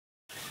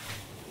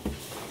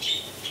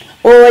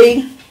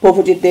Oi,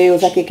 povo de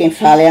Deus, aqui quem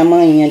fala é a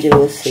Mainha de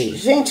vocês.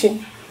 Gente,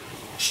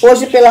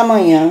 hoje pela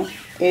manhã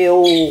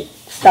eu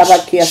estava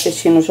aqui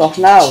assistindo o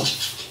jornal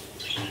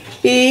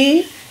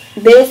e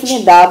Deus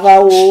me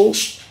dava o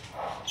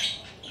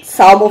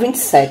Salmo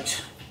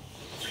 27.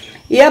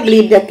 E a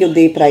Bíblia que eu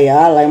dei para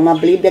ela é uma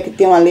Bíblia que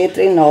tem uma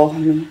letra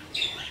enorme.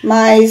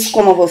 Mas,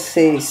 como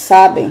vocês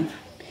sabem,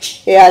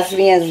 as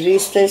minhas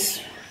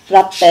vistas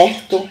para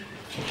perto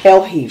é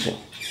horrível.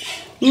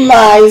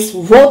 Mas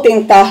vou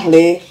tentar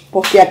ler,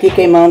 porque aqui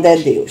quem manda é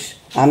Deus.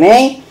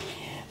 Amém?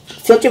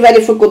 Se eu tiver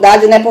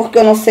dificuldade, não é porque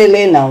eu não sei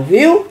ler não,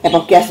 viu? É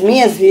porque as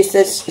minhas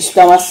vistas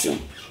estão assim.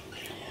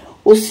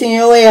 O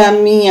Senhor é a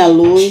minha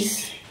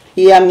luz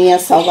e a minha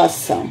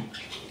salvação.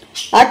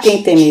 A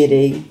quem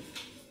temerei?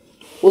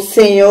 O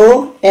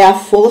Senhor é a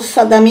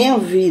força da minha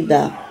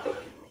vida.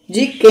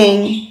 De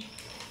quem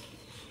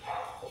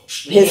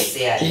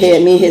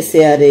me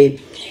recearei?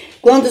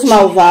 Quando os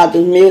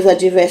malvados, meus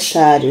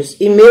adversários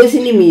e meus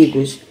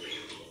inimigos,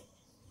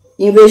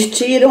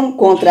 investiram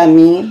contra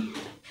mim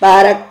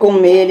para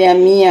comerem a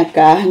minha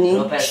carne,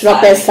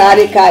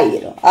 tropeçaram e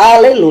caíram.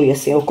 Aleluia,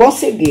 Senhor,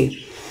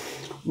 consegui.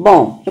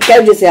 Bom, eu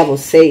quero dizer a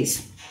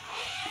vocês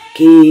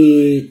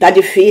que tá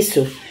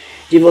difícil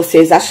de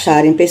vocês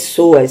acharem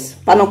pessoas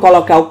para não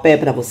colocar o pé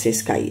para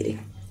vocês caírem,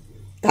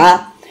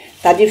 tá?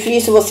 Tá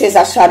difícil vocês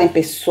acharem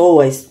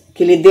pessoas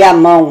que lhe dê a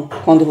mão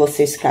quando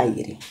vocês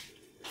caírem.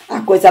 A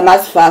coisa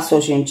mais fácil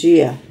hoje em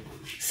dia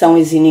são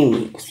os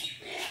inimigos.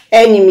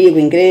 É inimigo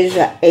em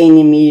igreja, é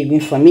inimigo em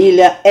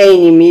família, é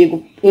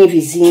inimigo em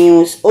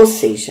vizinhos, ou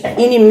seja,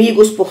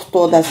 inimigos por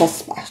todas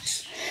as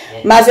partes.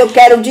 Mas eu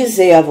quero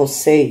dizer a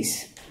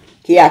vocês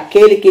que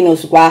aquele que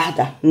nos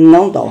guarda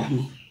não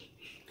dorme.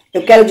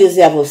 Eu quero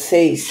dizer a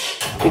vocês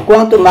que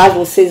quanto mais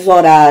vocês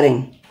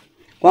orarem,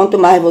 quanto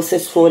mais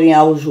vocês forem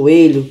ao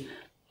joelho,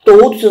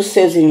 todos os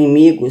seus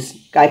inimigos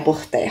caem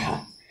por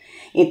terra.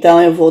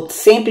 Então eu vou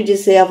sempre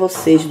dizer a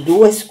vocês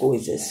duas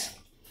coisas.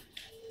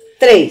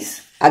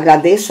 3,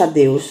 agradeça a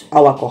Deus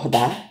ao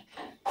acordar.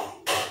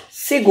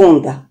 2,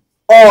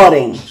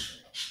 orem.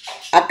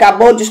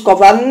 Acabou de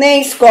escovar,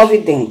 nem escove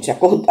dente.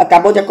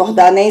 Acabou de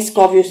acordar, nem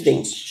escove os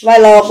dentes.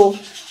 Vai logo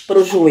para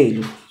o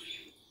joelho.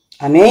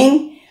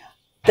 Amém?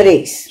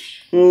 3,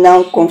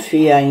 não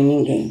confia em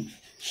ninguém.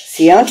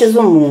 Se antes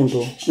o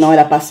mundo não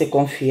era para se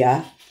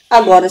confiar,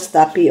 agora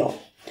está pior.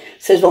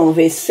 Vocês vão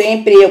ver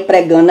sempre eu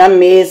pregando a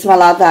mesma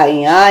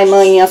ladainha. Ai,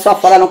 manhã, só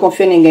fora não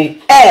confia em ninguém.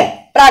 É,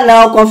 para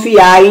não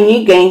confiar em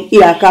ninguém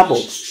e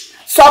acabou.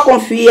 Só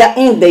confia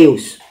em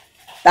Deus,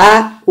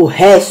 tá? O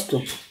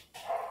resto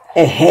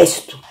é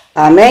resto.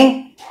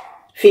 Amém?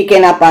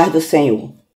 Fiquem na paz do Senhor.